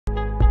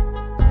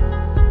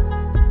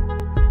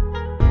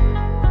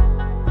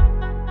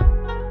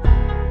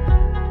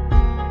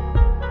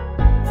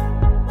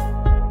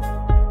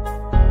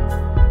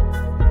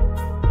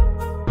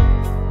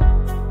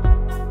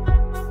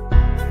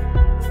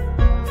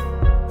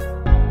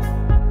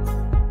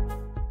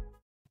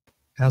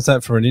How's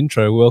that for an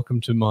intro? Welcome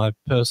to my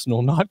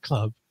personal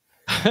nightclub.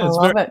 I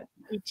love it.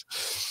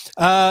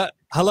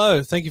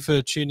 Hello, thank you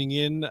for tuning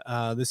in.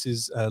 This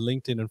is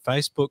LinkedIn and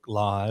Facebook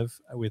Live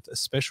with a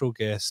special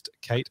guest,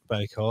 Cate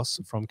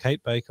Bakos from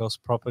Cate Bakos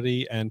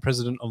Property and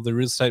President of the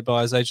Real Estate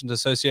Buyers Agent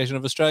Association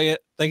of Australia.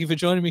 Thank you for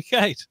joining me,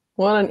 Cate.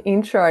 What an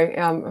intro.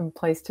 I'm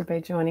pleased to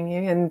be joining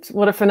you, and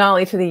what a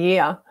finale to the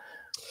year.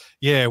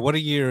 Yeah, what a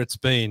year it's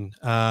been.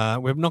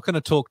 We're not going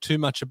to talk too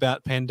much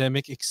about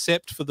pandemic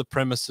except for the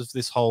premise of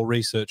this whole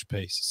research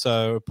piece.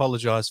 So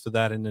apologise for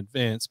that in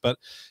advance, but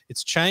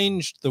it's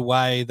changed the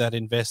way that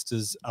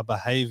investors are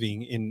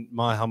behaving, in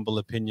my humble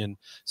opinion.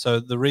 So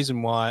the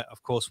reason why,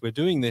 of course, we're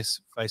doing this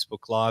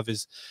Facebook Live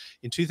is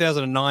in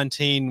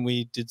 2019,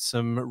 we did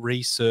some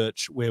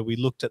research where we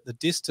looked at the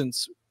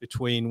distance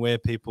between where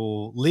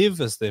people live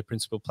as their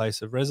principal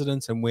place of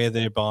residence and where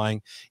they're buying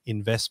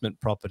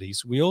investment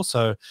properties. We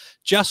also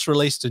just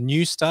released a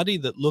new study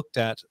that looked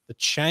at the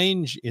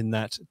change in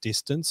that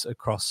distance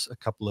across a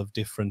couple of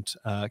different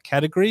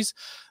categories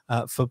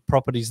for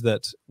properties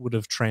that would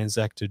have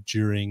transacted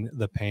during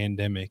the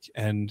pandemic.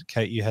 And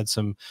Cate, you had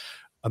some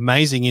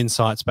amazing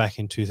insights back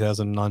in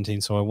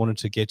 2019, so I wanted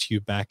to get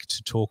you back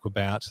to talk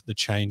about the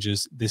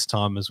changes this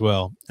time as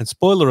well. And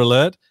spoiler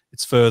alert,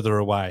 it's further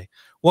away.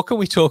 What can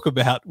we talk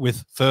about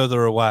with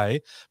further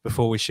away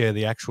before we share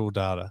the actual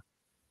data?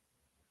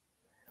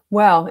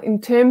 Well,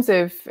 in terms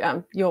of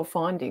your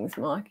findings,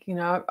 Mike, you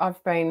know,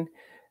 I've been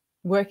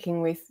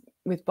working with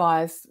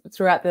buyers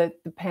throughout the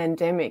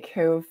pandemic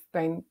who have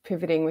been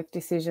pivoting with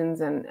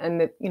decisions,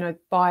 and that, you know,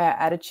 buyer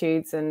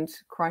attitudes and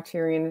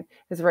criterion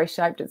has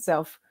reshaped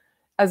itself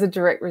as a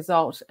direct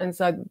result. And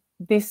so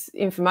this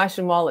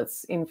information, while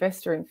it's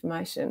investor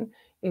information,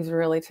 is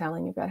really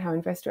telling about how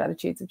investor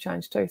attitudes have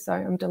changed too. So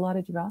I'm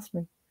delighted you've asked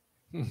me.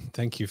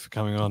 Thank you for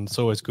coming on. It's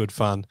always good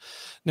fun.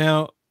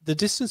 Now, the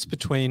distance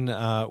between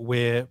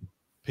where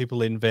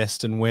people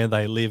invest and where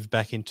they live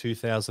back in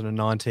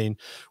 2019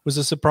 was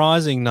a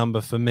surprising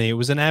number for me. It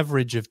was an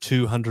average of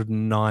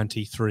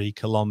 293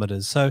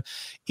 kilometres. So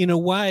in a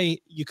way,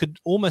 you could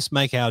almost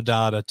make our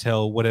data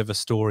tell whatever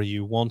story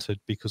you wanted,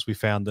 because we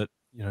found that,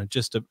 you know,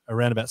 just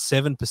around about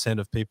 7%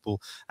 of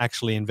people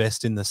actually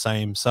invest in the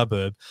same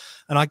suburb.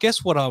 And I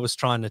guess what I was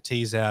trying to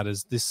tease out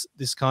is this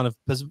kind of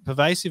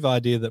pervasive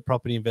idea that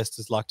property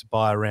investors like to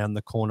buy around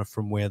the corner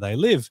from where they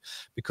live,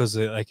 because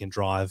they can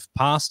drive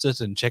past it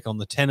and check on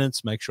the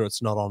tenants, make sure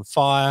it's not on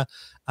fire.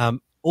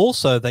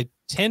 Also, they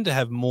tend to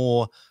have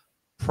more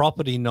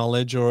property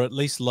knowledge, or at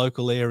least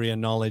local area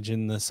knowledge,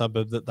 in the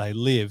suburb that they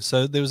live.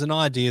 So there was an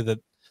idea that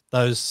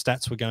those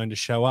stats were going to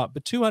show up.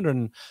 But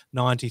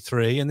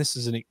 293, and this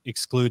is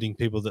excluding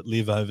people that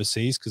live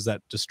overseas, because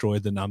that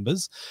destroyed the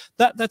numbers,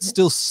 that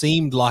still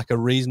seemed like a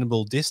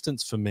reasonable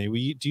distance for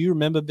me. Do you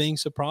remember being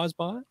surprised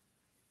by it?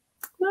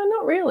 No,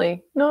 not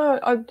really. No,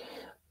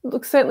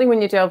 look, certainly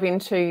when you delve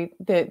into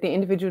the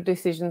individual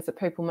decisions that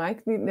people make,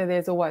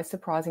 there's always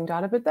surprising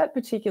data. But that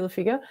particular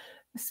figure,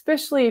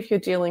 especially if you're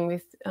dealing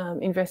with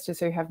investors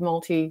who have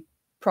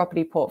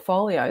multi-property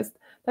portfolios,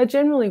 they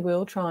generally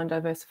will try and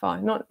diversify.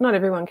 Not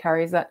everyone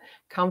carries that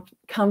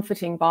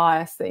comforting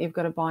bias that you've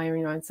got to buy in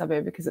your own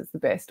suburb because it's the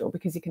best, or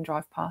because you can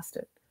drive past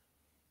it.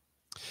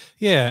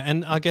 Yeah,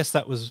 and I guess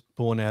that was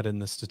borne out in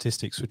the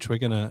statistics, which we're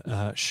going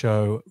to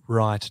show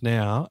right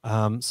now.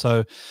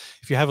 So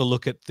if you have a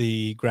look at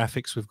the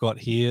graphics we've got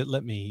here,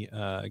 let me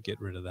get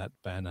rid of that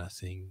banner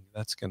thing.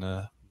 That's going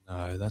to,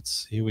 no,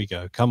 that's, here we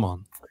go. Come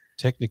on.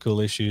 Technical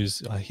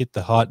issues. I hit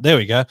the height. There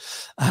we go.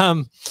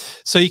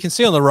 So you can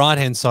see on the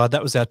right-hand side,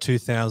 that was our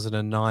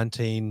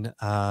 2019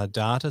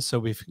 data. So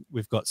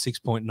we've got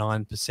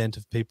 6.9%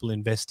 of people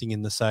investing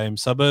in the same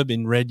suburb.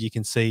 In red, you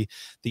can see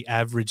the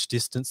average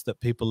distance that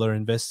people are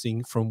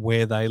investing from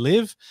where they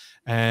live.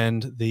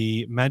 And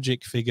the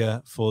magic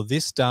figure for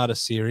this data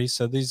series,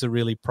 so these are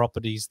really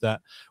properties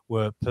that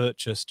were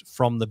purchased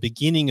from the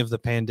beginning of the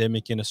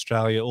pandemic in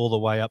Australia all the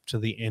way up to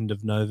the end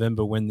of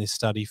November when this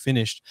study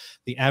finished.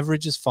 The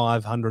average is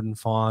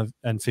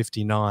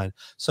 505.59.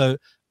 So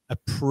a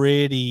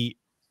pretty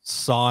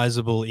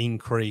sizable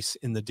increase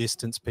in the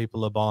distance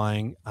people are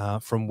buying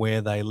from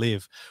where they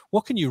live.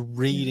 What can you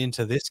read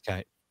into this,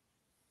 Cate?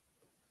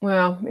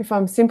 Well, if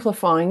I'm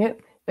simplifying it,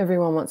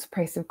 everyone wants a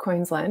piece of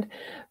Queensland.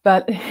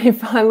 But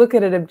if I look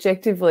at it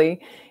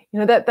objectively, you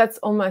know, that's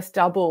almost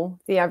double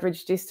the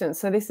average distance.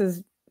 So this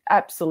is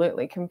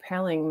absolutely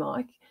compelling,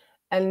 Mike.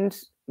 And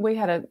we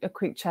had a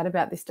quick chat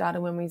about this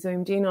data when we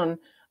zoomed in on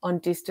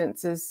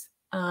distances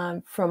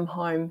from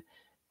home.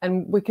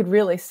 And we could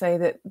really see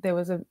that there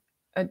was a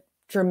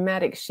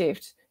dramatic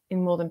shift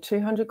in more than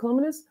 200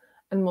 kilometres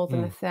and more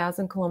than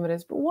 1,000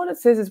 kilometres. But what it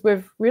says is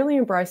we've really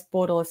embraced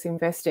borderless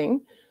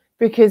investing,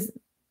 because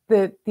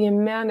the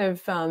amount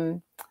of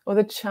or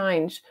the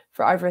change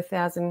for over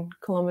 1,000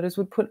 kilometres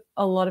would put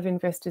a lot of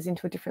investors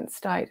into a different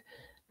state.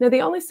 Now,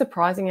 the only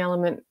surprising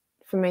element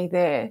for me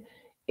there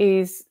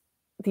is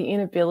the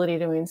inability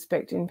to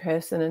inspect in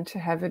person and to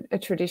have a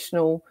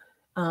traditional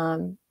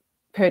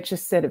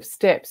purchase set of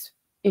steps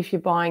if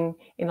you're buying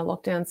in a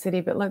lockdown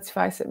city. But let's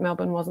face it,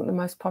 Melbourne wasn't the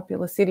most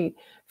popular city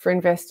for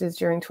investors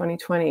during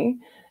 2020.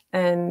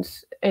 And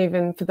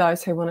even for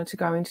those who wanted to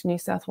go into New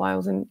South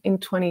Wales in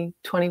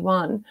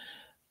 2021,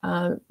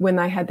 when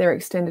they had their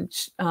extended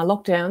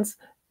lockdowns,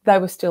 they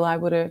were still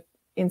able to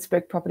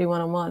inspect property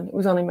one-on-one. It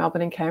was only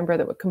Melbourne and Canberra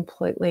that were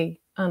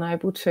completely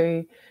unable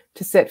to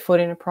set foot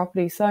in a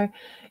property. So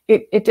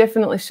it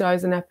definitely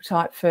shows an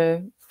appetite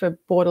for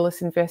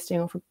borderless investing,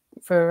 or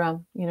for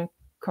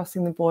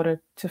crossing the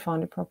border to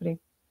find a property.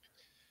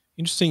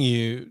 Interesting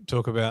you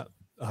talk about,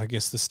 I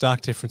guess, the stark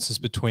differences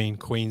between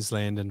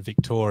Queensland and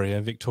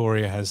Victoria.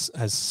 Victoria has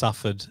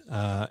suffered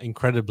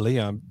incredibly.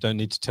 I don't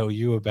need to tell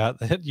you about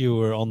that. You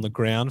were on the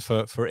ground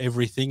for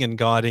everything and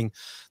guiding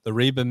the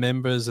REBAA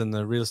members and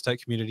the real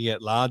estate community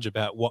at large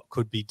about what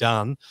could be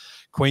done.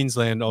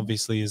 Queensland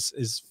obviously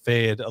is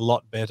fared a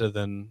lot better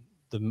than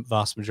the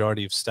vast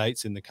majority of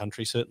states in the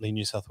country, certainly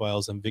New South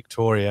Wales and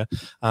Victoria.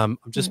 I'm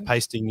just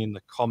pasting in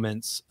the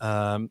comments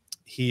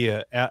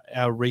here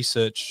our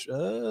research.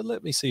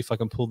 Let me see if I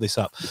can pull this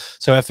up.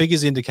 So our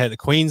figures indicate that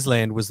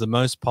Queensland was the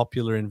most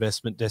popular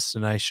investment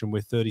destination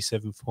with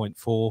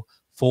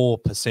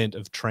 37.44%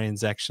 of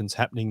transactions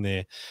happening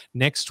there.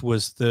 Next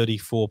was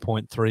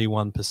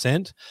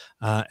 34.31%,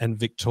 and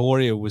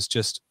Victoria was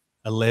just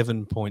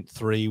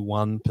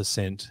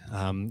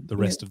 11.31%. The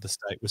rest of the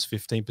state was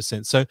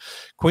 15%. So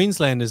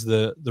Queensland is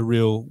the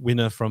real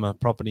winner from a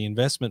property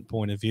investment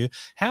point of view.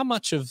 How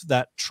much of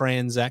that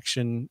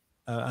transaction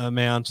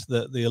amount,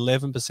 the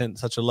 11%,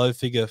 such a low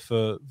figure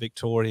for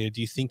Victoria,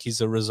 do you think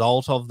is a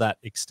result of that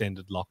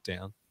extended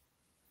lockdown?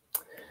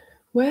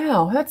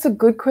 Wow, that's a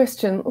good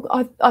question. Look,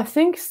 I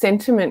think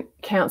sentiment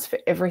counts for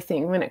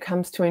everything when it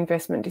comes to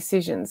investment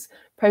decisions.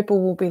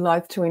 People will be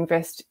loath to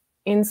invest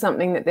in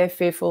something that they're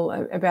fearful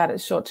about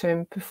its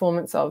short-term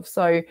performance of.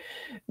 So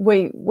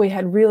we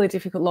had really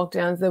difficult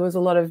lockdowns. There was a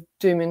lot of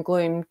doom and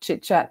gloom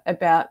chit-chat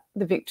about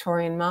the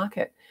Victorian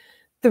market.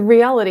 The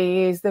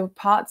reality is there were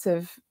parts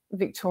of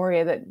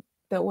Victoria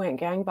that weren't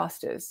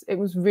gangbusters. It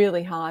was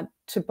really hard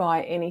to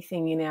buy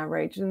anything in our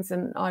regions.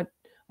 And I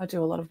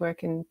do a lot of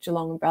work in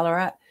Geelong and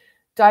Ballarat.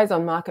 Days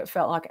on market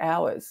felt like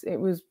hours. It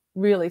was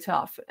really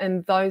tough.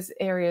 And those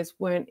areas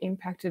weren't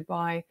impacted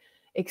by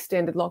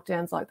extended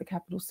lockdowns like the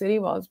capital city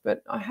was.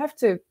 But I have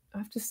to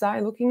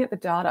say, looking at the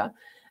data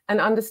and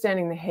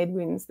understanding the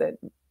headwinds that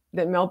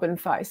Melbourne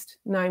faced,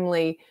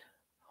 namely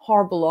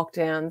horrible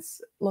lockdowns,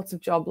 lots of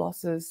job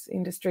losses,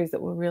 industries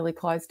that were really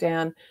closed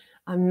down,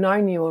 no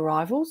new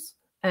arrivals,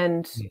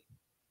 and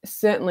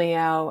certainly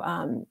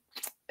our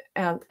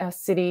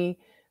city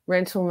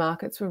rental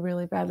markets were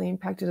really badly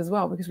impacted as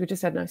well, because we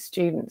just had no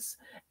students.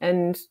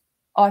 And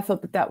I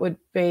thought that would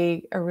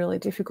be a really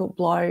difficult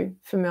blow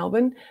for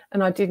Melbourne.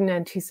 And I didn't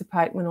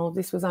anticipate, when all of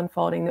this was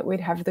unfolding, that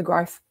we'd have the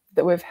growth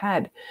that we've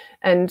had.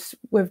 And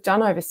we've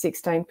done over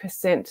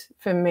 16%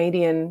 for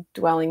median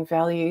dwelling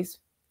values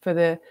for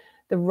the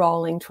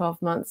rolling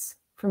 12 months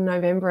from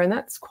November. And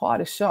that's quite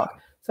a shock.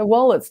 So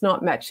while it's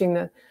not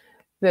matching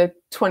the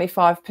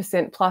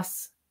 25%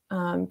 plus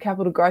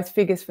capital growth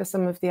figures for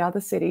some of the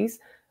other cities,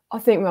 I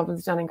think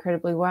Melbourne's done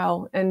incredibly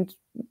well. And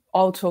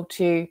I'll talk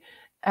to you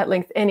at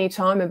length any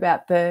time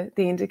about the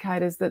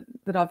indicators that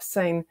I've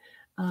seen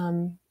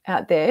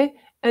out there.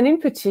 And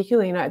in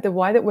particular, the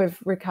way that we've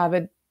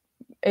recovered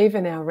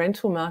even our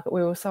rental market.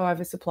 We were so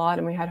oversupplied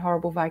and we had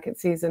horrible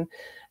vacancies and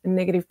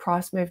negative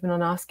price movement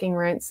on asking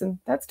rents. And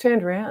that's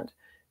turned around.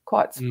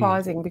 Quite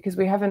surprising because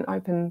we haven't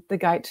opened the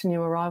gate to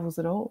new arrivals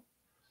at all.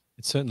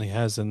 It certainly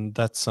has. And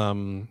that's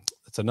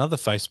another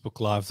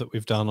Facebook Live that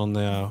we've done on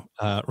our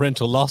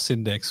rental loss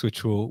index,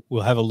 which we'll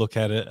have a look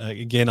at it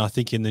again, I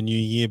think, in the new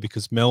year,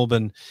 because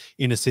Melbourne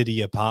inner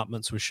city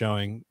apartments were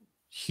showing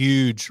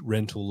huge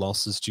rental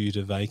losses due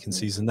to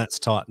vacancies, and that's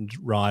tightened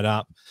right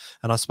up.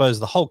 And I suppose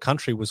the whole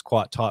country was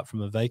quite tight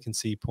from a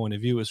vacancy point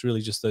of view. It's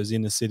really just those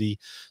inner city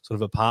sort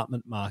of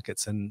apartment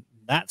markets, and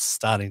that's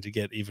starting to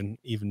get even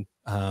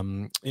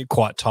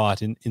quite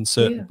tight in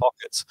certain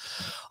pockets.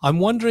 I'm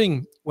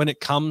wondering, when it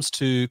comes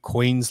to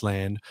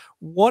Queensland,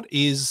 what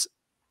is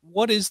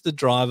the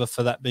driver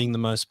for that being the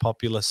most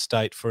popular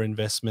state for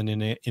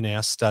investment in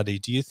our study?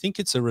 Do you think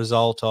it's a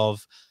result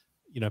of,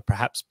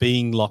 perhaps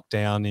being locked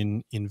down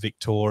in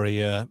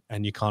Victoria,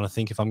 and you kind of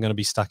think, if I'm going to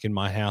be stuck in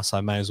my house,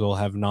 I may as well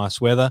have nice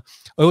weather?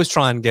 I always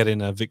try and get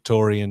in a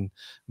Victorian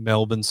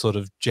Melbourne sort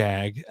of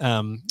jag,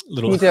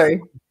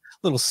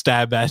 little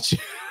stab at you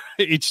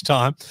each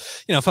time.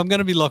 If I'm going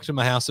to be locked in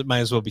my house, it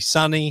may as well be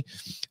sunny.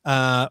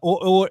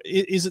 Or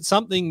is it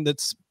something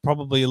that's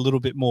probably a little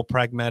bit more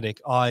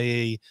pragmatic,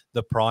 i.e.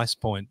 the price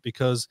point?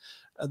 Because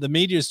the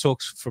media has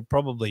talked for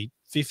probably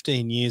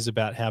 15 years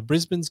about how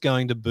Brisbane's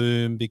going to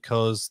boom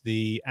because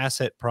the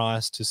asset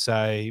price to,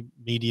 say,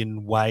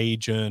 median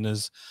wage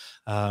earners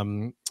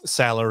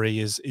salary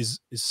is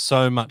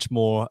so much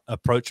more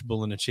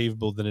approachable and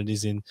achievable than it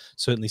is in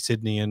certainly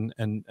Sydney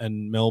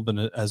and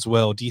Melbourne as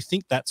well. Do you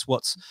think that's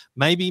what's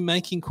maybe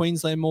making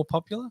Queensland more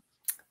popular?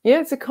 Yeah,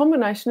 it's a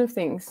combination of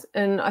things.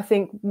 And I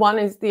think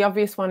the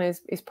obvious one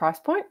is price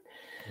point.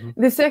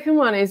 The second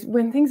one is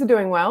when things are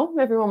doing well,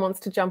 everyone wants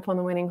to jump on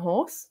the winning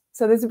horse.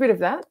 So there's a bit of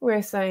that.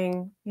 We're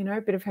seeing, you know,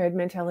 a bit of herd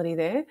mentality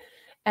there.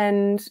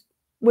 And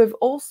we've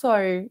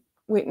also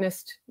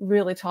witnessed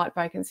really tight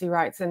vacancy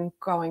rates and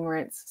growing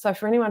rents. So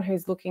for anyone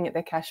who's looking at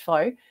their cash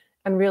flow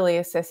and really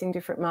assessing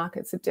different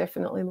markets, it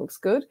definitely looks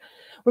good.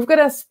 We've got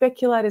our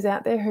speculators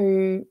out there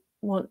who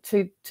want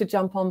to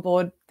jump on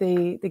board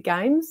the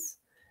games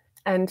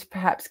and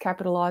perhaps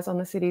capitalise on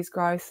the city's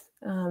growth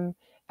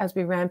as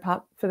we ramp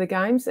up for the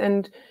games.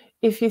 And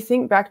if you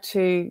think back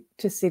to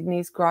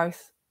Sydney's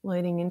growth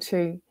leading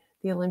into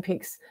the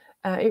Olympics,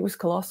 it was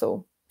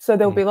colossal. So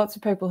there'll be lots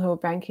of people who are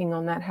banking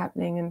on that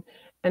happening,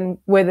 and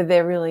whether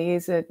there really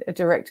is a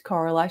direct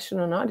correlation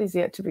or not is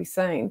yet to be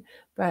seen.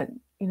 But,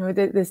 you know,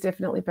 there's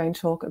definitely been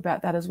talk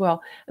about that as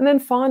well. And then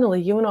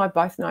finally, you and I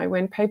both know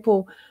when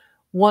people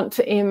want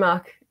to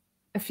earmark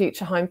a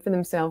future home for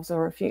themselves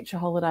or a future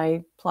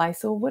holiday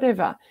place or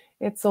whatever,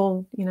 it's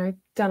all, you know,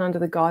 done under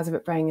the guise of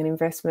it being an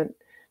investment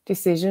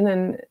decision.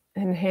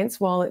 And hence,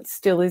 while it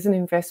still is an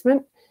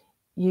investment,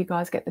 you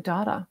guys get the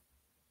data.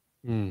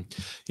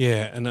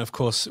 Yeah, and of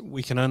course,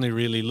 we can only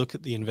really look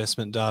at the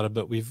investment data,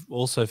 but we've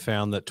also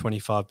found that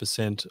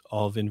 25%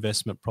 of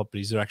investment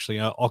properties are actually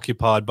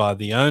occupied by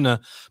the owner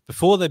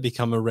before they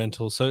become a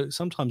rental. So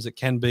sometimes it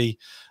can be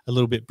a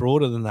little bit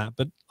broader than that.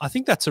 But I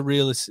think that's a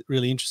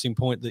really interesting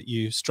point that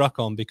you struck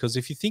on, because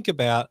if you think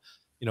about,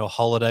 you know, a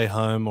holiday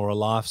home or a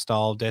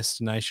lifestyle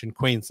destination,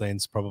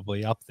 Queensland's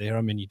probably up there.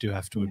 I mean, you do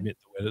have to admit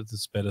the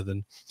weather's better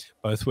than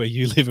both where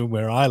you live and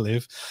where I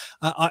live.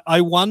 I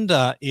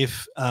wonder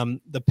if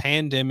the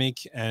pandemic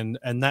and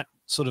that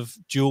sort of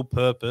dual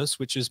purpose,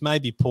 which is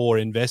maybe poor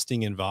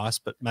investing advice,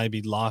 but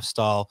maybe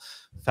lifestyle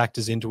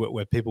factors into it,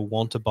 where people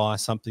want to buy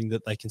something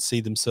that they can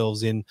see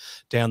themselves in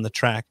down the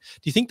track.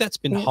 Do you think that's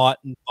been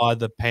heightened by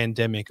the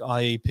pandemic,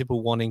 i.e.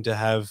 people wanting to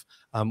have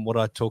what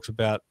I talked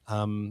about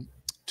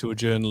to a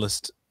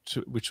journalist,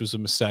 which was a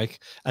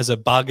mistake, as a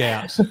bug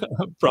out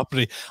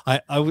property?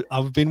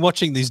 I've been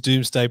watching these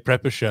doomsday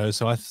prepper shows,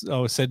 so I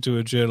said to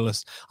a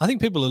journalist, I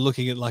think people are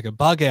looking at like a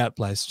bug out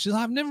place. She's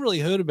like, I've never really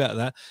heard about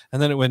that.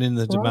 And then it went in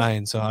the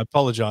domain, so I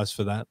apologize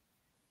for that.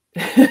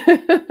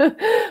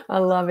 I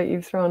love it.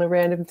 You've thrown a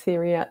random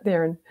theory out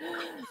there and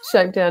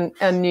shaped down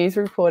our news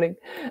reporting.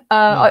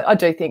 I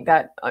do think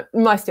that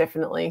most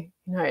definitely,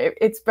 you know,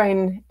 it's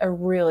been a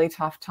really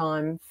tough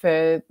time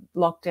for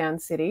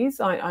lockdown cities.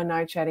 I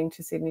know, chatting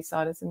to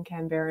Sydney-siders and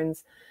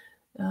Canberrans,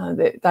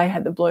 they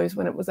had the blues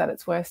when it was at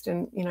its worst,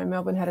 and, you know,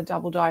 Melbourne had a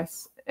double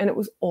dose and it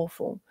was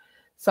awful.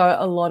 So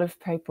a lot of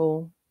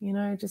people, you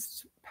know,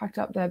 just packed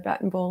up their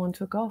bat and ball and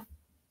took off.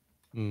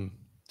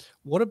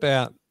 What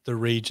about the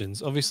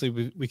regions? Obviously,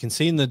 we can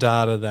see in the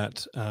data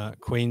that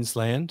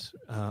Queensland,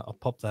 I'll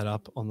pop that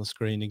up on the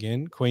screen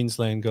again,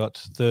 Queensland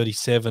got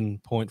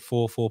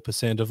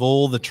 37.44% of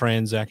all the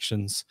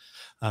transactions,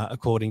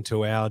 according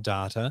to our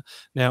data.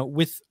 Now,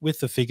 with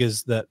the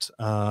figures that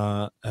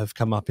have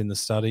come up in the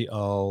study,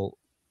 I'll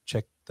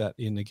check that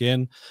in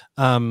again.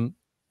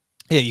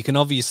 Yeah, you can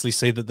obviously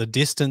see that the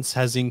distance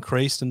has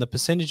increased, and the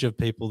percentage of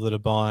people that are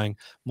buying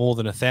more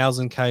than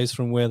 1,000 k's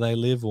from where they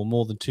live, or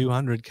more than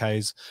 200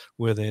 k's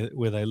where they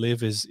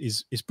live,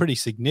 is pretty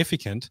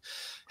significant.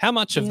 How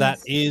much of that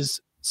is,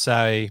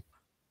 say,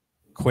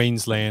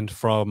 Queensland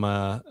from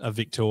a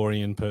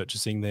Victorian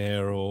purchasing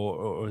there,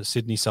 or a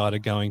Sydney-sider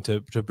going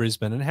to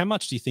Brisbane, and how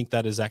much do you think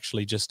that is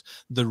actually just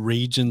the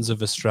regions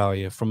of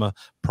Australia from a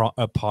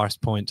price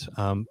point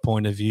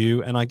of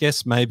view, and I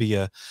guess maybe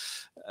a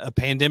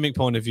pandemic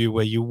point of view,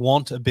 where you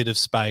want a bit of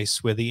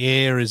space, where the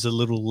air is a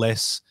little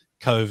less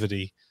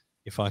COVID-y,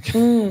 if I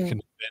can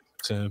invent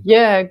the term?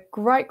 Yeah,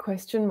 great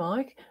question,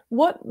 Mike.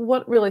 What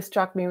really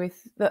struck me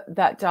with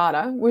that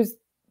data was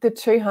the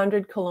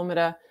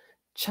 200-kilometre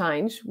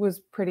change was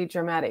pretty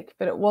dramatic,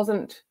 but it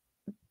wasn't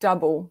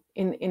double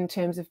in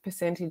terms of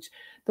percentage.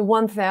 The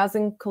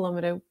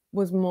 1,000-kilometre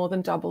was more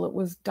than double. It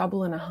was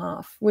double and a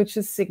half, which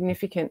is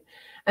significant.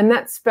 And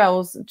that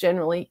spells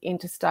generally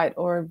interstate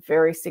or a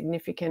very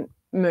significant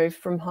move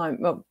from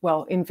home,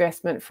 well,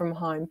 investment from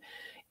home.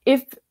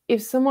 If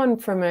someone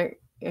from a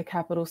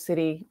capital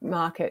city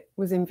market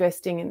was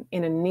investing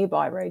in a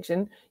nearby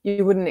region,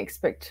 you wouldn't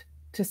expect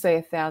to see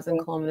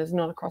 1,000 kilometres,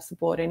 not across the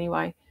board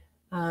anyway.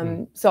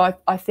 So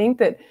I think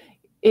that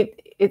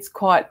it's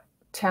quite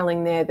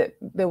telling there that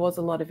there was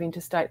a lot of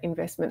interstate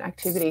investment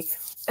activity.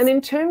 And in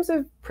terms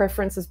of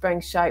preferences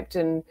being shaped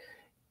and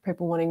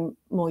people wanting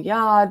more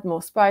yard,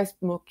 more space,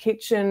 more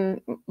kitchen,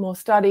 more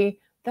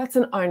study, that's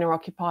an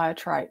owner-occupier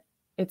trait.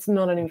 It's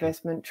not an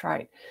investment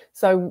trait.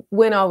 So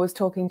when I was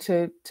talking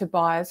to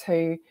buyers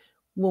who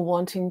were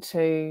wanting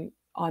to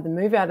either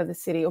move out of the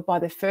city or buy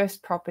their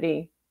first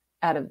property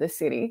out of the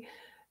city,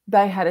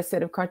 they had a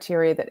set of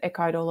criteria that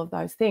echoed all of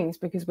those things,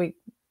 because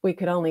we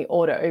could only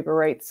order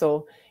Uber Eats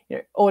or, you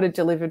know, order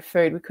delivered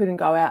food. We couldn't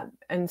go out.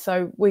 And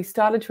so we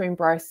started to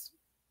embrace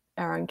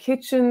our own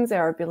kitchens,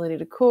 our ability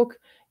to cook.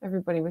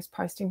 Everybody was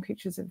posting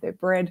pictures of their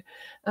bread.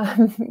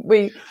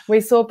 We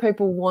saw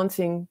people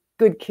wanting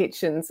good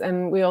kitchens,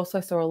 and we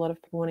also saw a lot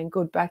of people wanting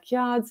good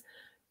backyards,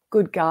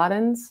 good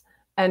gardens,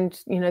 And,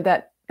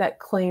 that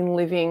clean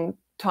living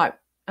type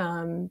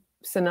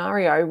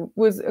scenario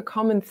was a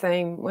common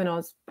theme when I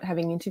was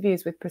having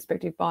interviews with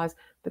prospective buyers,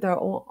 but they were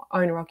all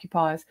owner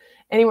occupiers.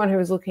 Anyone who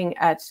was looking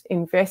at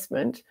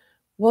investment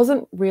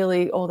wasn't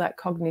really all that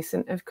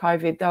cognizant of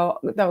COVID.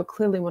 They were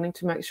clearly wanting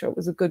to make sure it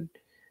was a good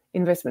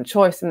investment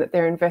choice and that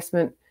their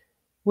investment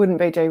wouldn't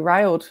be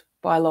derailed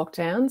by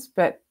lockdowns,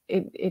 but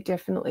it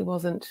definitely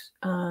wasn't.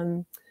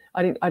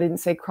 I didn't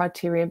see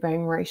criteria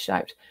being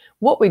reshaped.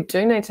 What we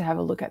do need to have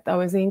a look at, though,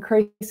 is the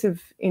increase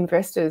of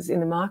investors in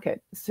the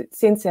market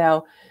since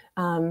our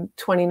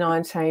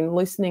 2019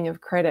 loosening of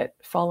credit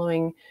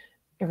following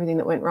everything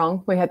that went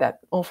wrong. We had that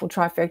awful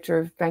trifecta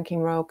of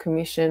Banking Royal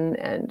Commission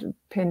and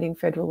pending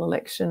federal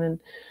election,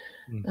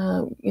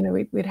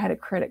 and we'd had a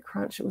credit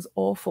crunch. It was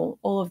awful.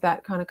 All of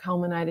that kind of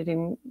culminated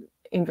in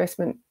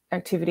investment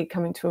activity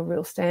coming to a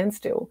real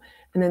standstill,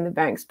 and then the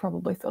banks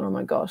probably thought, oh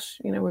my gosh,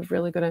 we've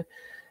really got to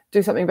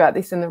do something about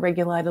this, and the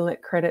regulator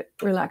let credit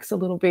relax a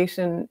little bit,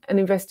 and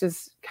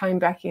investors came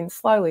back in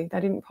slowly. They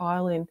didn't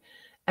pile in,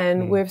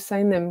 and we've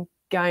seen them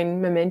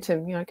gain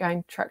momentum,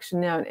 gain traction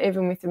now, and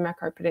even with the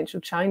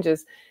macro-prudential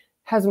changes,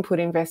 hasn't put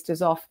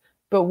investors off.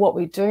 But what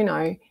we do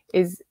know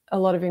is a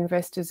lot of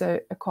investors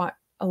are quite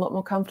a lot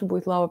more comfortable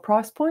with lower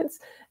price points,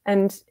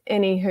 and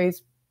any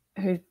whose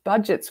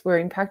budgets were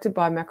impacted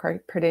by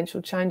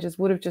macro-prudential changes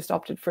would have just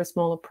opted for a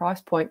smaller price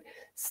point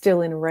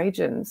still in a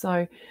region.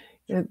 So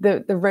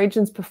the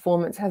region's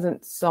performance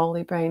hasn't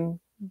solely been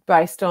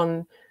based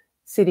on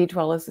city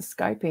dwellers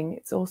escaping.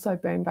 It's also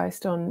been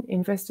based on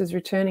investors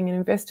returning, and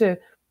investor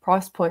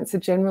price points are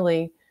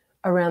generally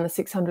around the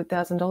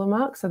 $600,000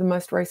 mark. So the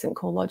most recent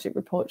CoreLogic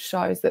report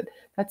shows that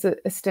that's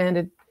a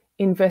standard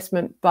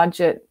investment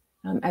budget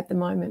at the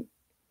moment.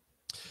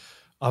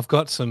 I've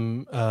got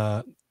some,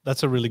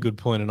 that's a really good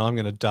point, and I'm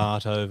going to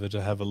dart over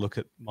to have a look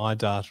at my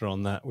data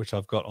on that, which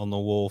I've got on the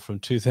wall from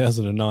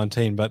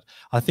 2019. But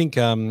I think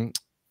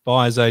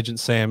buyer's agent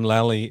Sam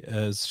Lally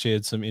has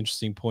shared some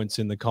interesting points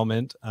in the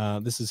comment.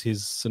 This is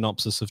his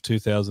synopsis of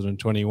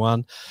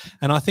 2021,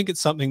 and I think it's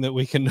something that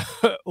we can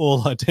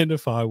all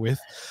identify with.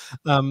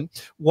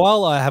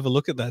 While I have a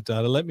look at that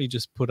data, let me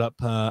just put up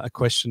a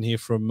question here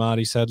from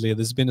Marty Sadlier.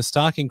 There's been a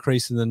stark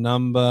increase in the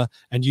number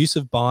and use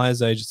of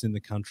buyer's agents in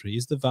the country.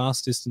 Is the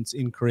vast distance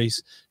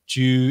increase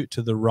due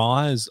to the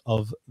rise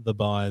of the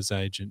buyer's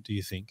agent, do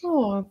you think?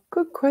 Oh,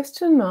 good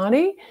question,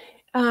 Marty.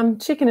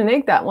 Chicken and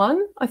egg, that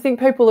one. I think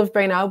people have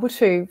been able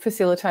to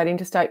facilitate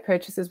interstate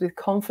purchases with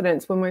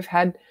confidence when we've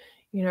had,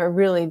 a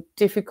really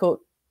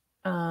difficult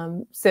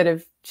set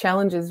of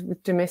challenges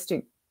with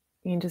domestic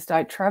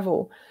interstate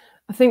travel.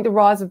 I think the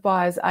rise of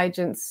buyers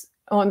agents,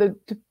 on the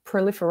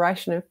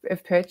proliferation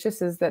of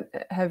purchases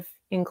that have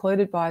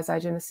included buyers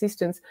agent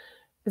assistance,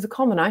 is a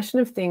combination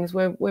of things.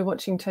 We're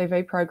watching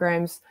TV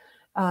programs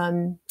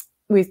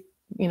with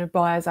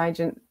buyers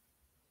agent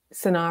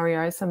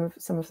scenarios. Some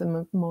of them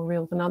are more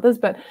real than others,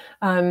 but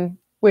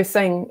we're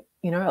seeing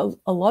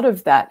a lot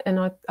of that. And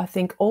I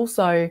think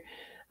also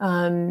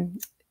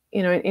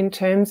in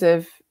terms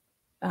of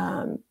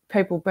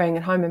people being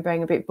at home and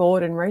being a bit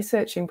bored and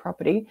researching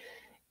property,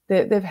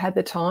 they've had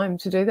the time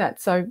to do that.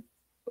 So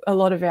a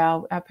lot of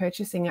our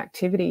purchasing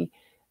activity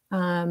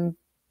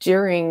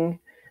during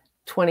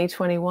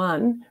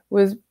 2021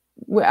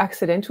 were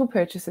accidental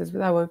purchases.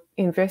 They were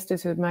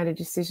investors who had made a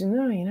decision,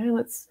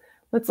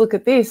 let's look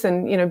at this,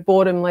 and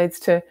boredom leads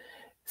to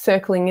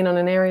circling in on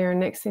an area, and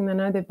next thing they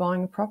know, they're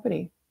buying a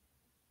property.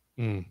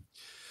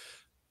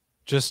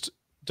 Just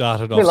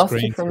darted we off lost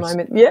screen you for a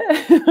moment. Yeah.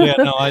 Yeah,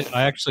 no,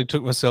 I actually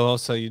took myself off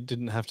so you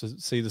didn't have to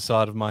see the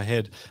side of my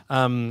head.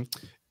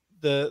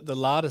 The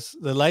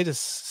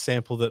latest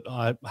sample that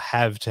I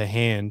have to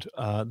hand,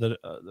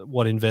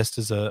 what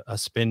investors are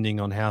spending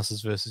on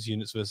houses versus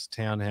units versus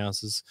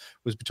townhouses,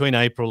 was between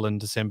April and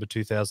December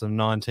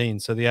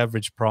 2019. So the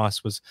average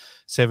price was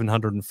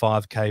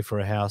 $705K for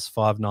a house,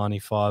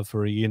 $595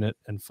 for a unit,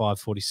 and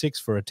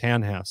 $546 for a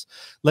townhouse.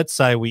 Let's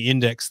say we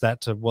index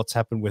that to what's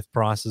happened with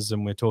prices,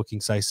 and we're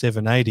talking say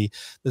 $780.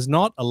 There's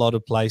not a lot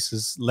of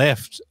places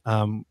left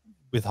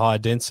with high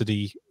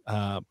density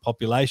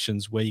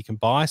populations where you can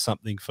buy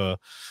something for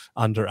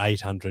under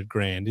 800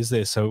 grand, is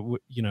there? So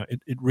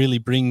it really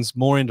brings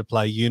more into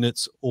play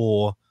units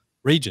or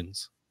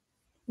regions.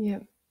 Yeah,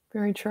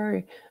 very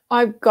true.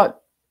 I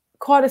got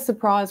quite a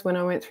surprise when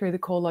I went through the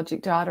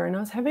CoreLogic data, and I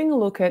was having a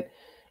look at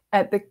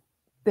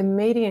the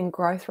median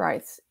growth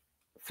rates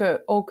for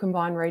all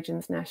combined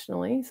regions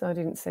nationally. So I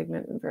didn't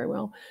segment them very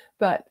well,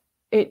 but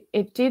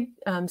it did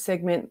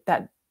segment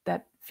that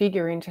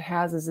figure into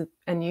houses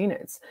and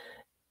units.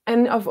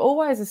 And I've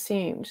always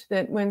assumed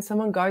that when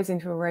someone goes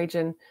into a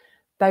region,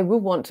 they will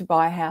want to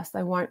buy a house.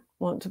 They won't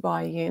want to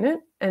buy a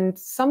unit. And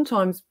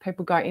sometimes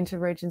people go into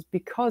regions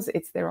because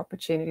it's their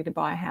opportunity to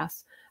buy a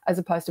house as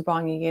opposed to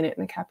buying a unit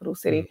in a capital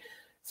city.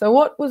 So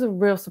what was a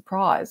real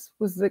surprise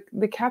was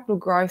the capital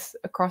growth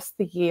across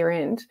the year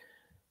end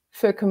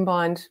for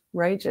combined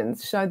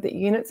regions showed that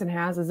units and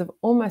houses have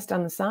almost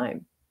done the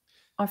same.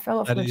 I fell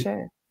off my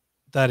chair.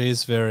 That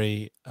is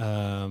very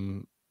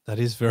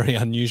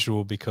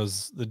unusual,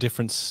 because the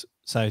difference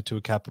say, to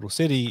a capital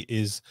city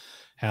is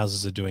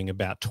houses are doing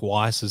about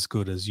twice as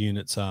good as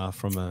units are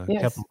from a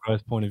capital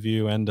growth point of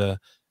view, and a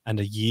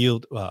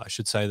yield, well, I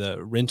should say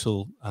the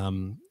rental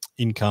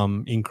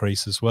income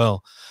increase as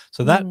well.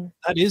 So that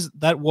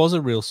was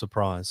a real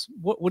surprise.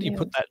 What do you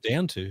put that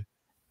down to?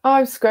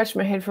 I've scratched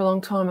my head for a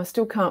long time. I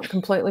still can't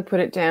completely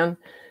put it down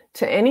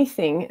to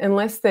anything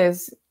unless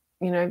there's,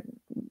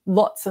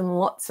 lots and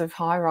lots of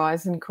high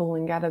rise and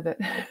Coolangatta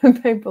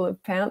that people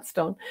have pounced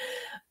on.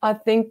 I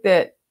think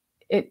that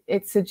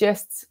it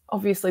suggests,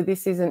 obviously,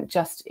 this isn't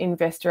just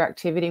investor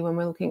activity when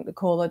we're looking at the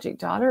CoreLogic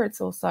data. It's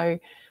also,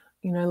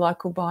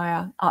 local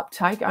buyer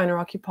uptake, owner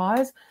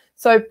occupiers.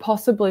 So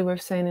possibly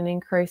we've seen an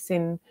increase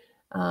in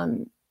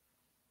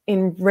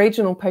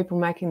regional people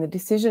making the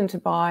decision to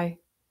buy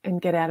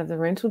and get out of the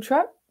rental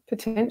trap,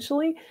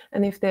 potentially.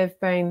 And if they've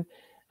been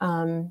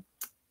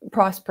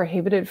price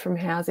prohibited from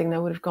housing, they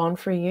would have gone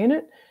for a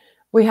unit.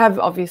 We have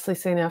obviously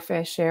seen our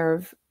fair share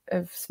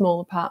of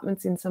small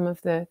apartments in some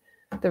of the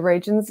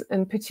regions,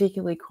 and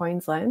particularly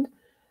Queensland,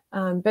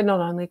 but not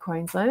only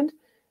Queensland.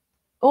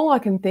 All I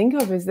can think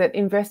of is that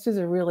investors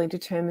are really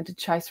determined to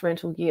chase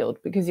rental yield,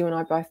 because you and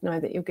I both know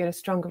that you'll get a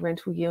stronger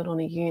rental yield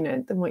on a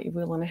unit than what you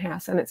will on a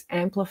house, and it's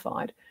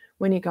amplified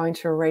when you go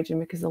into a region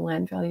because the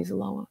land values are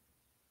lower.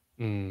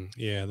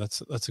 Yeah,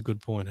 that's a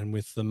good point. And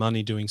with the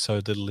money doing so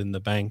little in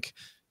the bank,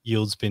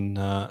 yield's been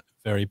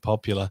very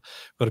popular.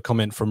 Got a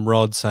comment from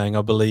Rod saying,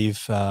 I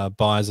believe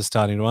buyers are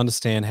starting to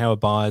understand how a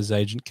buyer's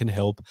agent can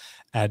help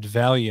add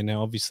value.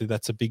 Now, obviously,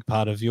 that's a big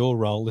part of your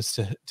role, is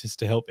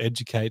to help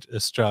educate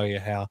Australia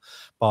how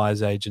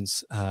buyer's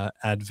agents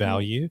add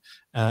value.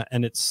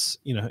 And it's,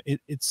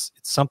 it's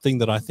something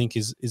that I think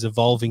is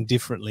evolving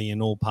differently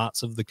in all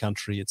parts of the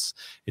country. It's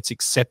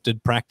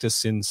accepted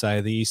practice in, say,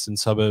 the eastern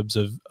suburbs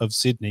of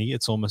Sydney.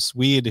 It's almost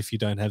weird if you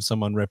don't have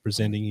someone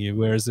representing you,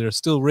 whereas there are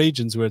still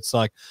regions where it's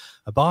like,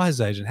 a buyer's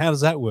agent, how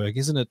does that work?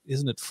 Isn't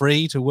it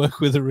free to work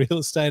with a real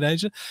estate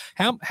agent?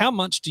 How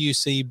much do you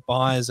see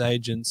buyer's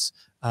agents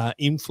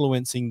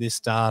influencing this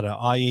data,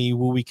 i.e.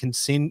 will we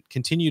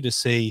continue to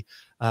see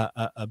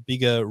a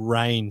bigger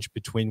range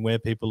between where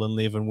people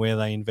live and where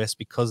they invest,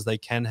 because they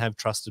can have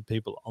trusted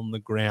people on the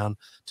ground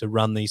to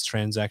run these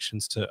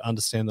transactions, to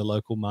understand the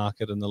local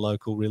market and the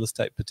local real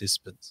estate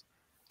participants?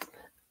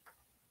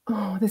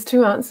 Oh, there's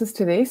two answers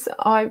to this.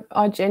 I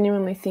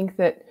genuinely think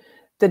that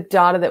the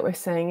data that we're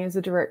seeing is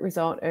a direct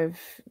result of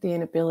the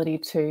inability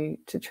to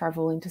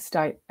travel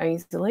interstate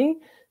easily.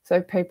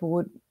 So people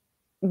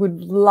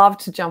would love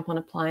to jump on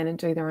a plane and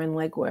do their own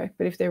legwork,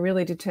 but if they're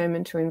really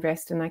determined to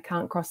invest and they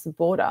can't cross the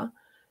border,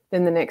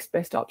 then the next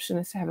best option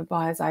is to have a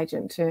buyer's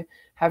agent, to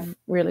have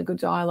really good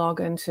dialogue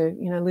and to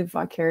live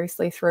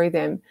vicariously through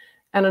them.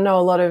 And I know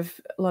a lot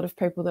of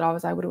people that I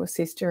was able to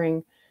assist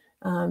during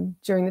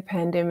the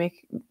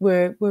pandemic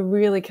were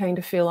really keen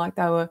to feel like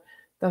they were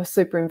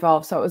super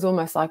involved. So it was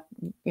almost like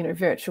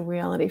virtual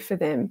reality for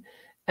them.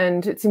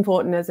 And it's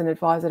important as an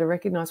advisor to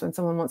recognise when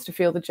someone wants to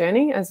feel the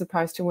journey, as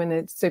opposed to when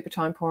they're super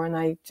time poor and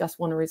they just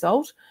want a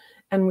result.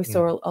 And we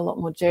saw a lot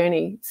more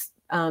journey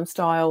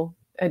style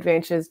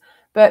adventures.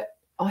 But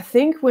I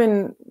think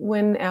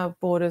when our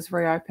borders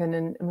reopen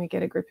and we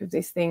get a grip of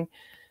this thing,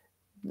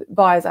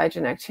 buyer's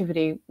agent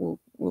activity will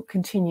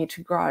continue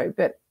to grow.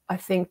 But I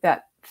think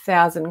that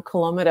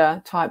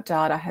 1,000-kilometre type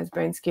data has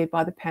been skewed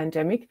by the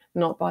pandemic,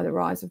 not by the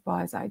rise of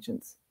buyer's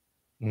agents.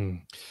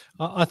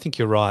 I think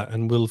you're right,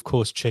 and we'll of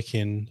course check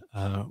in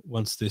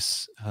once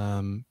this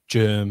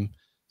germ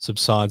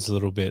subsides a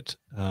little bit.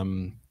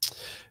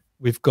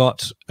 We've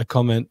got a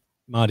comment.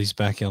 Marty's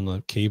back on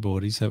the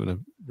keyboard. He's having a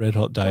red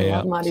hot day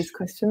out. Marty's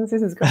questions.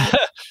 This is great.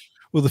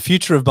 Will the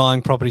future of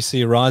buying property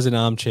see a rise in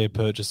armchair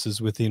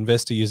purchases, with the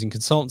investor using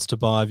consultants to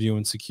buy, view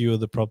and secure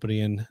the property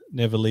and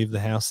never leave the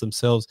house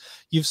themselves?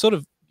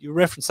 You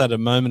referenced that a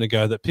moment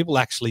ago, that people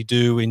actually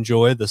do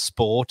enjoy the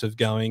sport of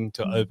going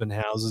to open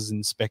houses,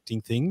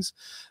 inspecting things.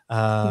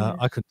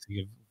 I couldn't think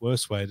of a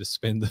worse way to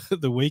spend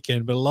the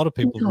weekend, but a lot of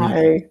people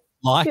really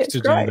like to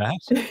do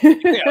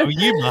that.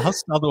 You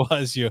must,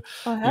 otherwise you're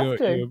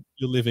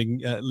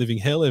living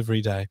hell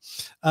every day.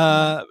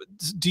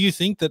 Do you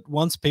think that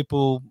once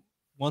people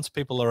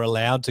are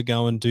allowed to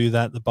go and do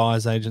that, the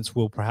buyer's agents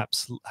will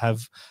perhaps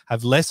have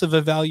less of a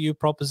value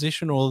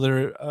proposition,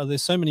 or are there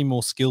so many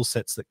more skill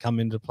sets that come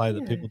into play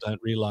that people don't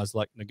realize,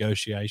 like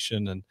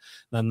negotiation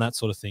and that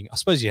sort of thing? I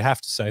suppose you have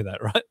to say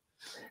that, right?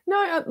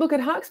 No, look, it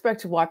harks back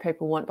to why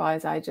people want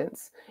buyer's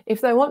agents.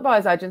 If they want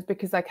buyer's agents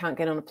because they can't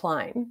get on a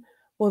plane,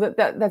 well,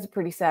 that's a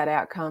pretty sad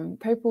outcome.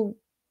 People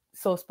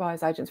source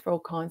buyer's agents for all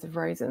kinds of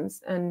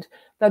reasons, and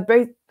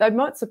they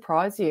might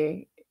surprise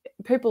you.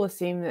 People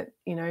assume that,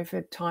 if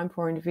a time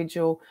poor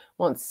individual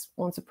wants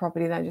a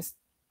property, they just,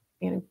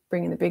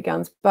 bring in the big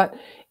guns. But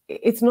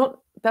that's not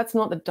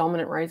the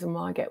dominant reason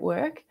why I get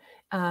work.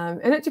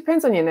 And it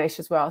depends on your niche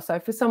as well. So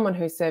for someone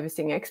who's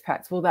servicing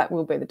expats, well, that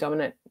will be the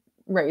dominant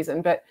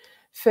reason. But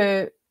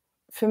for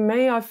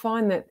me, I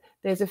find that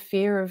there's a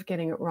fear of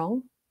getting it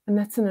wrong. And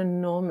that's an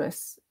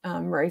enormous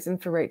reason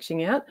for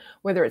reaching out,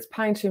 whether it's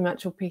paying too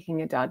much or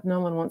picking a dud.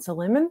 No one wants a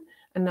lemon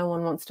and no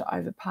one wants to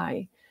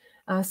overpay.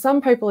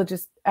 Some people are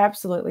just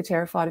absolutely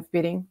terrified of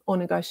bidding or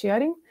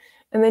negotiating.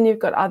 And then you've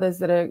got others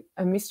that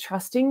are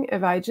mistrusting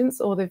of agents,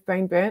 or they've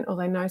been burnt, or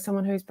they know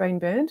someone who's been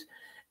burnt.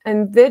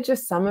 And they're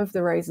just some of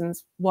the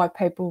reasons why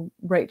people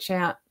reach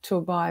out to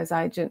a buyer's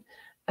agent.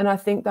 And I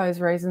think those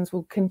reasons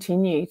will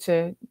continue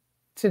to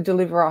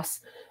deliver us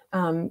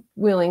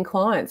willing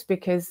clients,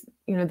 because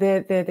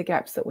they're the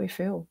gaps that we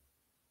fill.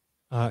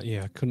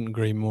 Yeah, I couldn't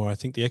agree more. I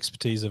think the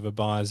expertise of a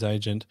buyer's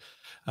agent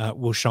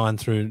will shine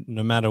through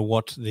no matter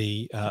what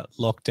the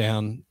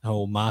lockdown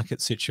or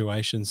market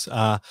situations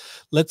are.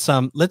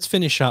 Let's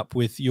finish up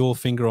with your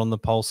finger on the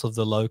pulse of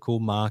the local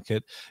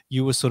market.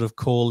 You were sort of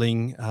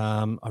calling.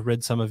 I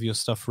read some of your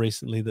stuff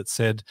recently that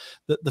said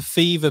that the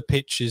fever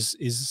pitch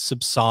is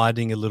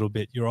subsiding a little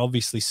bit. You're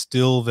obviously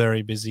still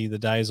very busy. The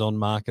days on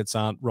markets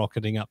aren't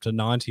rocketing up to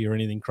 90 or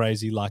anything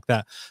crazy like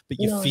that, but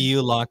you No.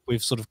 feel like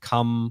we've sort of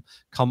come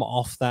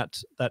off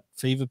that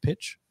fever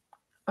pitch.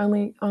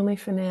 Only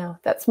for now.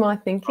 That's my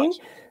thinking. Right.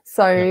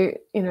 So,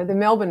 the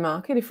Melbourne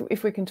market,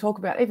 if we can talk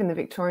about, even the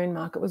Victorian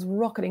market, was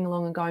rocketing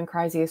along and going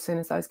crazy as soon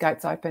as those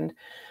gates opened.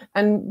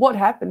 And what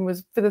happened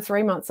was, for the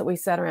 3 months that we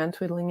sat around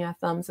twiddling our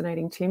thumbs and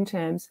eating Tim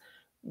Tams,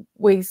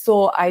 we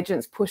saw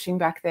agents pushing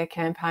back their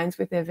campaigns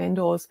with their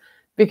vendors,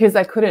 because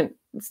they couldn't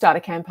start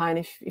a campaign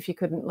if you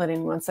couldn't let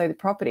anyone see the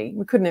property.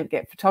 We couldn't even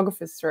get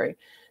photographers through.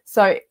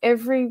 So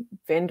every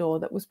vendor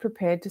that was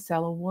prepared to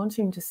sell or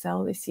wanting to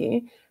sell this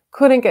year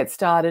couldn't get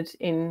started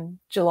in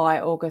July,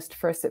 August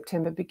for a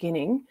September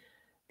beginning.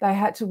 They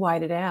had to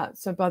wait it out.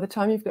 So by the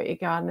time you've got your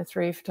gardener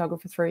through, your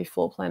photographer through, your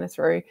floor planner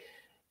through,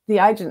 the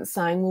agent's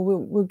saying, well,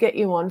 we'll get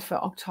you on for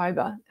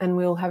October and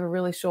we'll have a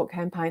really short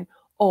campaign,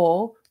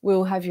 or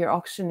we'll have your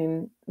auction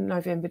in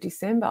November,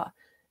 December.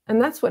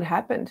 And that's what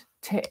happened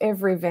to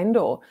every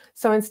vendor.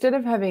 So instead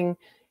of having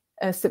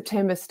a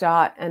September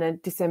start and a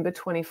December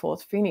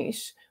 24th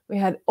finish, we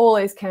had all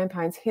these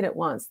campaigns hit at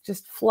once,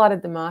 just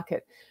flooded the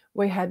market.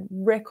 We had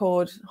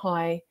record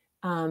high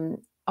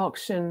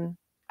auction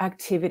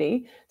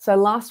activity. So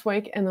last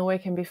week and the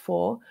weekend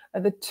before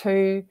are the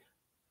two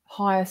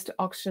highest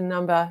auction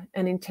number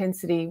and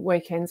intensity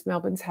weekends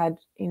Melbourne's had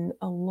in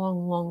a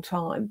long, long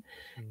time.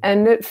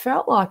 And it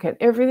felt like it.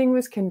 Everything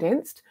was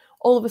condensed.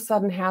 All of a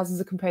sudden, houses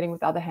are competing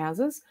with other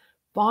houses.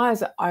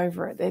 Buyers are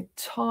over it. They're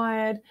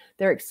tired.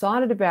 They're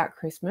excited about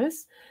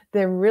Christmas.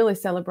 They're really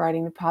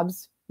celebrating the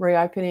pubs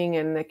reopening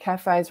and the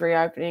cafes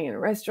reopening and the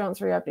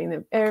restaurants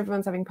reopening.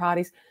 Everyone's having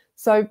parties.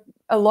 So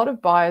a lot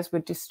of buyers were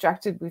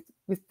distracted with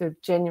the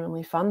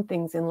genuinely fun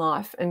things in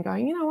life and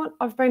going, you know what,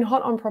 I've been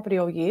hot on property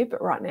all year,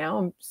 but right now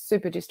I'm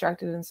super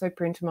distracted and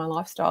super into my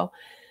lifestyle.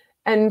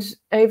 And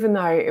even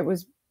though it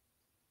was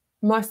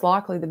most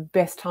likely the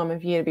best time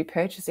of year to be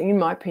purchasing, in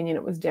my opinion,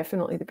 it was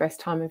definitely the best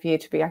time of year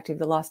to be active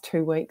the last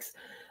 2 weeks.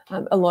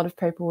 A lot of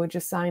people were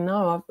just saying,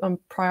 no, I'm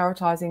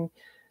prioritising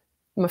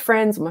my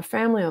friends or my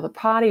family or the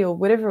party or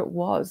whatever it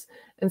was.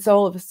 And so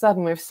all of a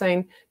sudden we've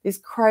seen this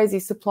crazy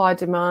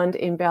supply-demand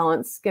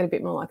imbalance get a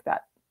bit more like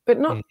that. But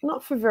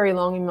not for very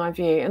long, in my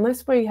view,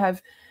 unless we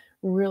have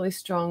really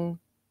strong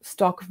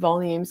stock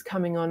volumes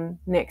coming on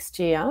next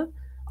year.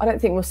 I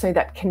don't think we'll see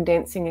that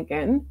condensing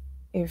again.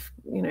 If,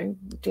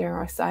 dare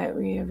I say it,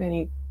 we have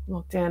any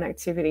lockdown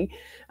activity,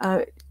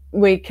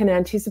 we can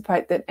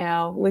anticipate that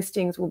our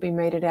listings will be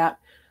meted out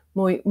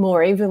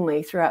more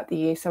evenly throughout the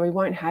year. So we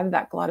won't have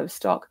that glut of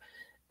stock.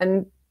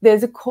 And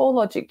there's a core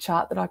logic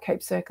chart that I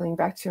keep circling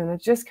back to, and I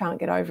just can't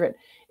get over it.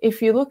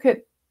 If you look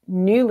at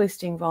new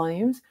listing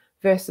volumes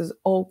versus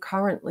all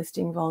current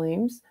listing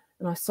volumes,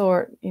 and I saw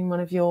it in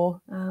one of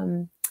your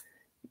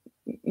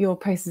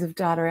pieces of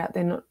data out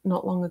there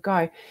not long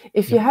ago.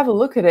 If you have a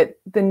look at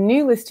it, the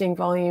new listing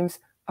volumes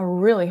are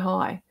really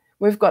high.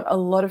 We've got a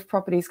lot of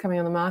properties coming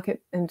on the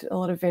market, and a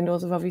lot of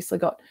vendors have obviously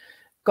got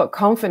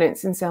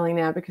confidence in selling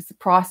now because the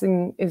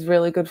pricing is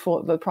really good.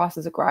 The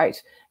prices are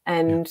great,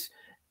 and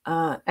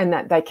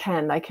that they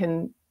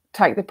can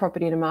take the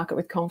property to market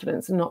with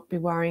confidence and not be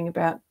worrying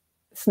about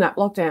snap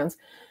lockdowns.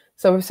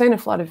 So we've seen a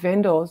flood of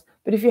vendors.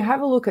 But if you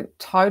have a look at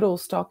total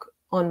stock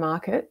on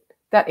market,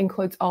 that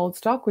includes old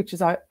stock, which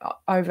is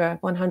over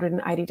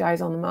 180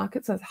 days on the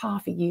market. So it's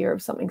half a year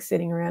of something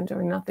sitting around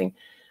doing nothing.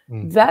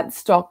 That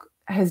stock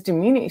has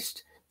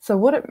diminished. So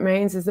what it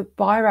means is that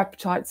buyer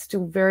appetite's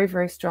still very,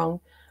 very strong.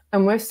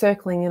 And we're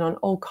circling in on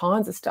all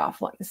kinds of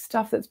stuff, like the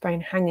stuff that's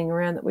been hanging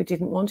around that we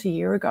didn't want a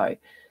year ago.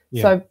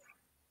 Yeah. So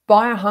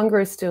buyer hunger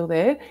is still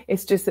there.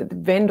 It's just that the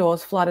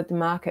vendors flooded the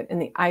market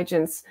and the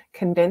agents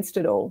condensed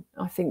it all.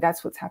 I think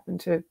that's what's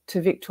happened to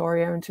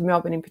Victoria and to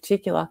Melbourne in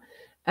particular.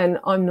 And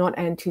I'm not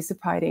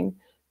anticipating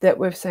that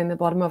we've seen the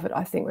bottom of it.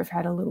 I think we've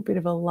had a little bit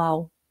of a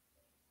lull.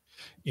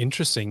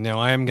 Interesting. Now,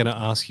 I am going to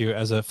ask you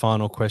as a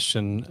final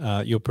question,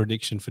 your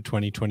prediction for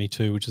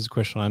 2022, which is a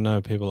question I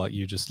know people like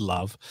you just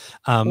love.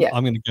 I'm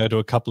going to go to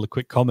a couple of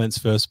quick comments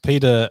first.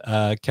 Peter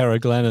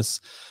Karaglanis,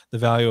 the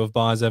value of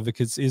buyers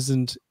advocates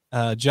isn't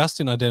just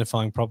in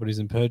identifying properties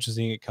and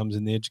purchasing. It comes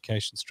in the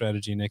education,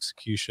 strategy and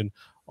execution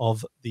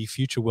of the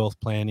future wealth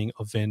planning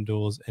of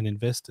vendors and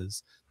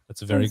investors.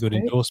 That's a very good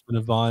endorsement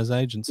of buyers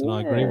agents, and I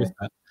agree with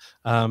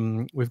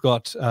that. We've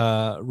got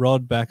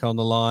Rod back on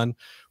the line.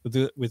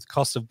 With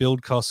cost of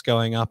build costs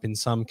going up in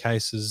some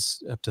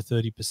cases up to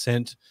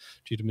 30%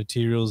 due to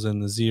materials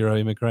and the zero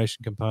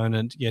immigration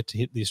component yet to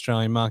hit the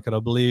Australian market, I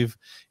believe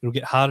it'll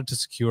get harder to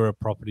secure a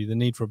property. The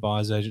need for a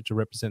buyer's agent to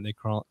represent their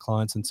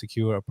clients and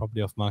secure a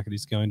property off market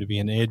is going to be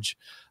an edge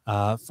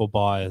for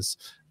buyers.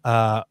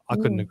 I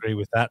couldn't agree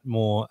with that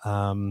more.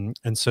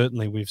 And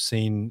certainly we've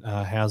seen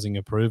housing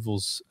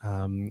approvals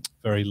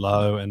very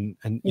low, and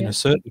you know,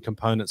 certain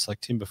components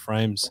like timber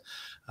frames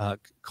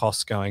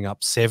costs going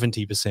up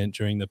 70%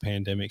 during the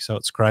pandemic. So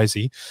it's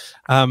crazy.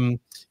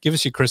 Give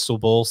us your crystal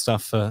ball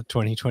stuff for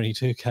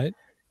 2022, Cate.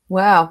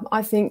 Wow.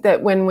 I think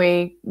that when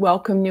we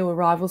welcome new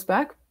arrivals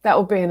back, that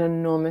will be an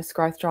enormous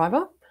growth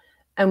driver.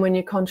 And when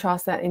you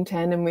contrast that in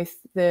tandem with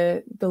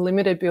the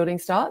limited building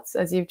starts,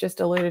 as you've just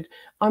alluded,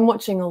 I'm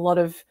watching a lot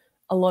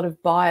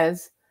of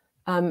buyers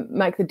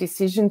make the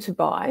decision to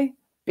buy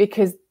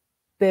because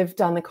they've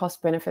done the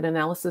cost benefit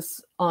analysis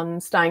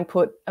on staying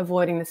put,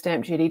 avoiding the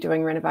stamp duty,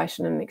 doing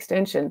renovation and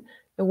extension.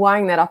 They're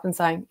weighing that up and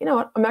saying, you know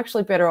what, I'm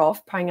actually better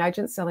off paying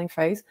agent selling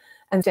fees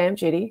and stamp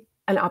duty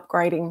and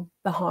upgrading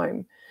the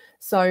home.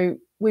 So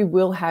we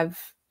will have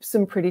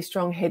some pretty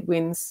strong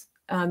headwinds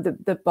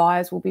that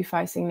buyers will be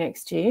facing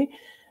next year.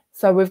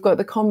 So we've got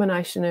the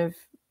combination of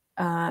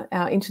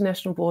our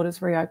international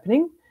borders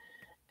reopening,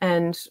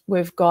 and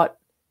we've got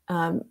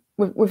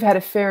we've had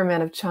a fair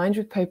amount of change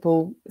with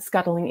people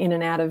scuttling in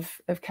and out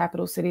of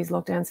capital cities,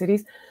 lockdown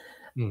cities.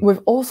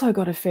 We've also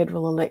got a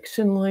federal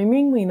election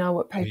looming. We know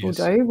what people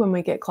do when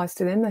we get close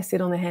to them. They sit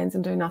on their hands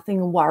and do nothing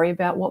and worry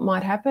about what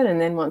might happen. And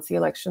then once the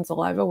election's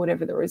all over,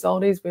 whatever the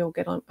result is, we all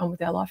get on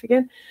with our life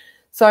again.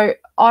 So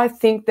I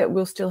think that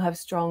we'll still have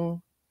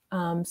strong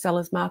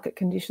sellers market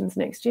conditions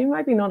next year.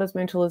 Maybe not as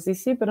mental as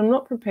this year, but I'm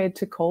not prepared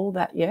to call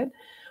that yet.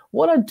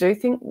 What I do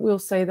think we'll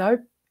see, though,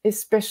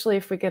 especially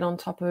if we get on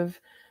top of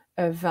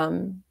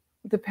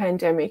the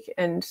pandemic,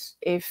 and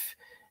if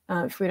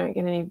we don't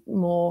get any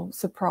more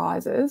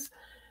surprises,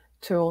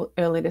 too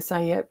early to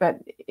say yet, but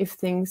if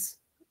things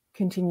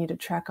continue to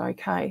track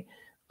okay,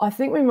 I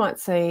think we might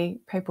see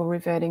people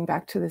reverting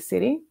back to the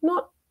city.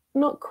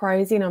 Not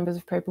crazy numbers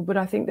of people, but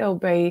I think there'll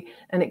be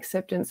an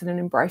acceptance and an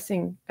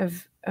embracing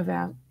of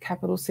our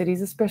capital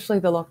cities, especially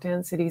the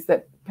lockdown cities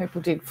that people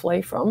did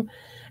flee from.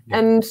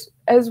 And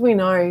as we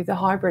know, the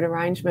hybrid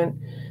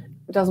arrangement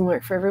doesn't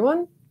work for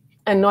everyone.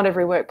 And not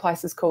every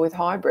workplace is cool with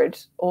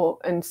hybrid,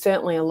 and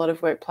certainly a lot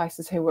of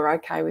workplaces who were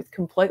okay with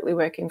completely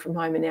working from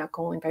home are now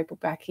calling people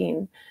back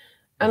in.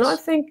 And I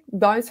think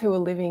those who are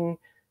living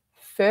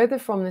further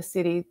from the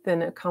city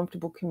than a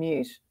comfortable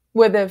commute,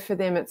 whether for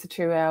them it's a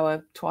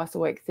 2-hour, twice a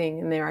week thing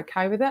and they're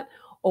okay with that,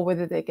 or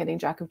whether they're getting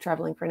jack of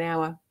travelling for an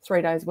hour,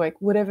 3 days a week,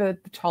 whatever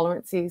the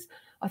tolerance is,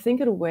 I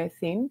think it'll wear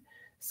thin.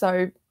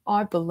 So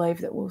I believe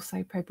that we'll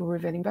see people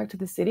reverting back to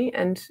the city.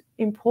 And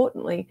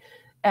importantly,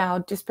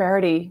 our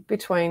disparity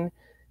between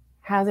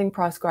housing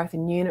price growth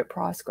and unit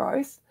price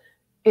growth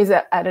is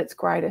at its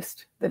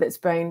greatest that it's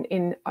been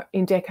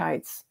in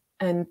decades.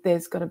 And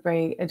there's got to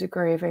be a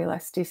degree of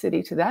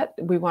elasticity to that.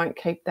 We won't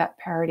keep that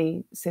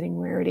parity sitting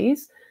where it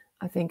is.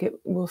 I think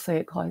we'll see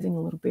it closing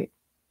a little bit.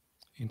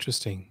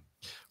 Interesting.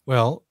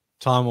 Well,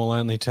 time will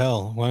only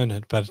tell, won't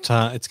it? But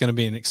it's going to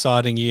be an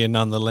exciting year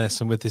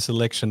nonetheless. And with this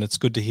election, it's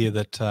good to hear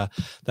that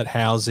that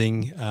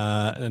housing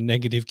and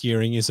negative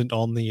gearing isn't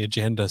on the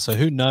agenda. So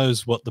who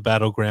knows what the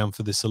battleground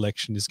for this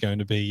election is going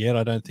to be yet?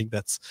 I don't think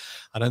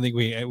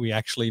we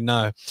actually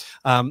know.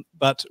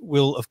 But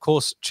we'll of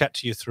course chat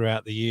to you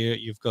throughout the year.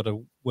 You've got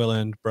a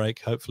well-earned break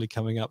hopefully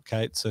coming up,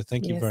 Cate. So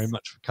thank you very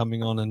much for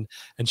coming on and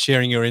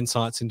sharing your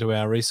insights into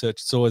our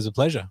research. It's always a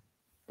pleasure.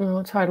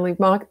 Oh, totally.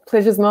 Mark,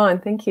 pleasure's mine.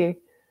 Thank you.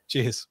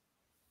 Cheers.